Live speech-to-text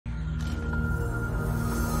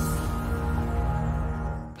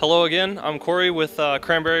Hello again, I'm Cory with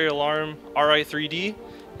Cranberry Alarm Ri3D,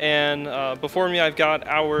 and before me I've got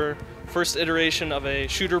our first iteration of a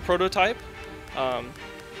shooter prototype.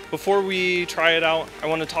 Before we try it out, I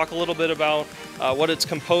want to talk a little bit about what it's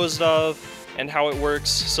composed of and how it works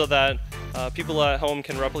so that people at home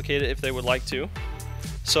can replicate it if they would like to.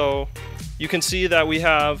 So you can see that we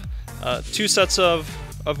have two sets of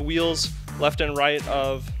wheels, left and right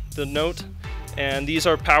of the Note, and these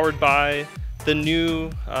are powered by the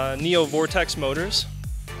new Neo Vortex motors.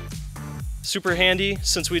 Super handy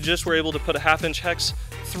since we just were able to put a 1/2 inch hex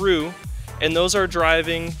through, and those are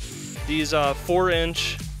driving these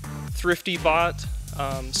 4-inch Thrifty Bot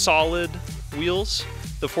solid wheels,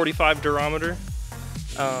 the 45 durometer.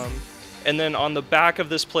 And then on the back of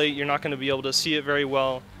this plate, you're not going to be able to see it very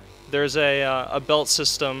well. There's a belt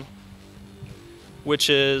system which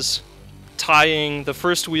is tying the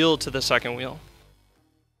first wheel to the second wheel.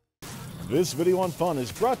 This video on fun is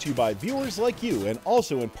brought to you by viewers like you and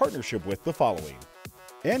also in partnership with the following.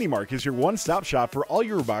 AndyMark is your one-stop shop for all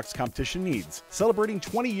your robotics competition needs. Celebrating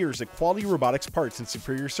 20 years of quality robotics parts and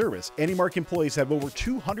superior service, AndyMark employees have over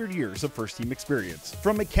 200 years of first-team experience.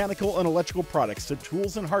 From mechanical and electrical products to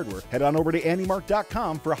tools and hardware, head on over to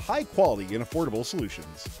andymark.com for high-quality and affordable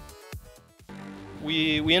solutions.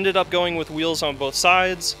 We ended up going with wheels on both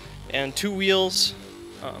sides and 2 wheels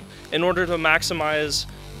in order to maximize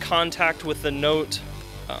contact with the Note,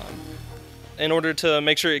 in order to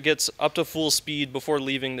make sure it gets up to full speed before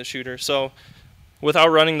leaving the shooter. So without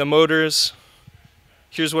running the motors,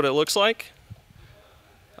 here's what it looks like.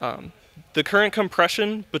 The current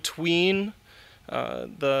compression between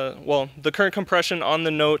the current compression on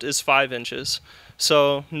the Note is 5 inches.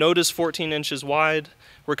 So Note is 14 inches wide.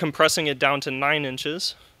 We're compressing it down to 9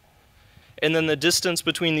 inches. And then the distance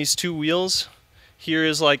between these 2 wheels here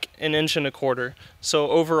is like 1.25 inches.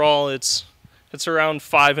 So overall it's around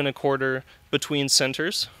 5 1/4 between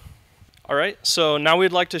centers. All right, so now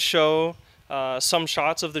we'd like to show some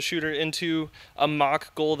shots of the shooter into a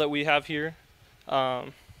mock goal that we have here.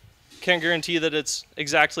 Can't guarantee that it's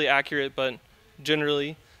exactly accurate, but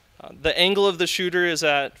generally. The angle of the shooter is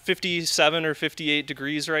at 57 or 58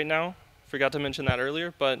 degrees right now. Forgot to mention that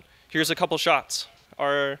earlier, but here's a couple shots.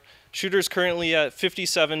 Our shooter's currently at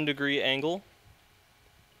 57-degree angle.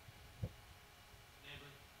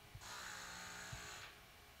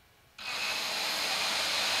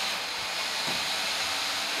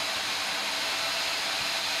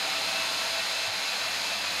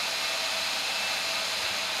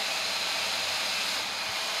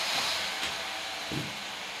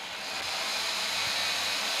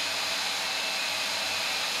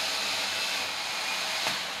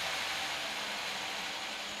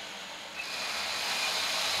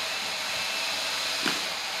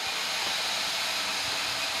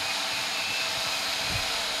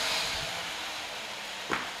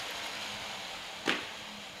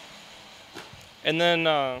 And then,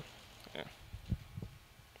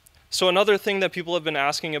 so another thing that people have been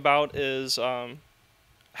asking about is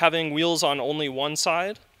having wheels on only one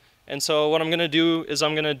side. And so what I'm going to do is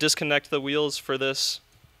I'm going to disconnect the wheels for this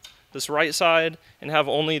right side and have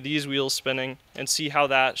only these wheels spinning and see how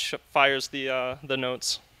that fires the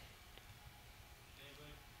Notes.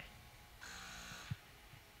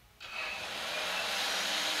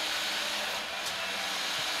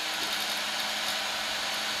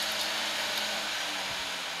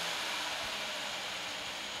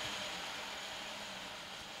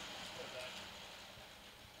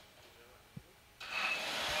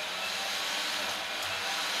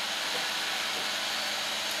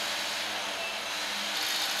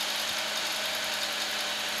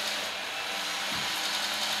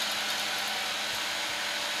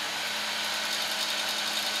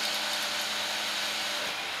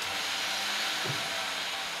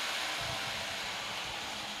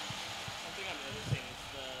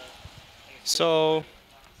 So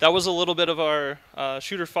that was a little bit of our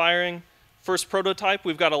shooter firing. First prototype,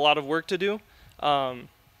 we've got a lot of work to do.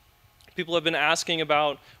 People have been asking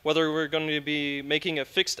about whether we're going to be making a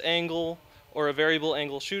fixed angle or a variable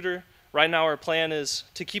angle shooter. Right now our plan is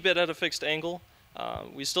to keep it at a fixed angle.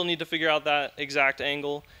 We still need to figure out that exact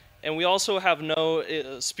angle. And we also have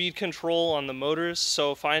no speed control on the motors,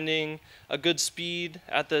 so finding a good speed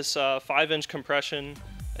at this 5-inch compression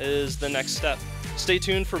is the next step. Stay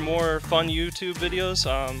tuned for more fun YouTube videos.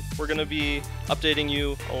 We're going to be updating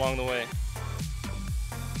you along the way.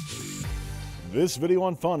 This video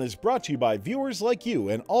on fun is brought to you by viewers like you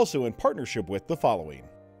and also in partnership with the following.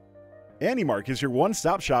 AndyMark is your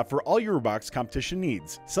one-stop shop for all your robotics competition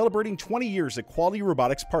needs. Celebrating 20 years of quality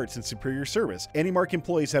robotics parts and superior service, AndyMark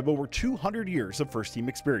employees have over 200 years of first-team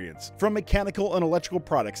experience. From mechanical and electrical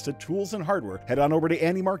products to tools and hardware, head on over to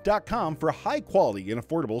andymark.com for high-quality and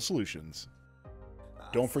affordable solutions.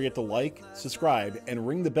 Don't forget to like, subscribe, and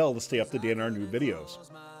ring the bell to stay up to date on our new videos.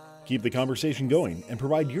 Keep the conversation going and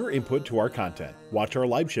provide your input to our content. Watch our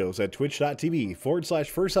live shows at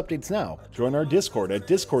twitch.tv/firstupdatesnow. Join our Discord at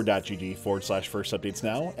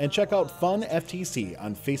discord.gg/firstupdatesnow and check out Fun FTC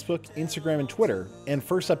on Facebook, Instagram, and Twitter, and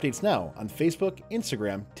First Updates Now on Facebook,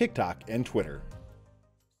 Instagram, TikTok, and Twitter.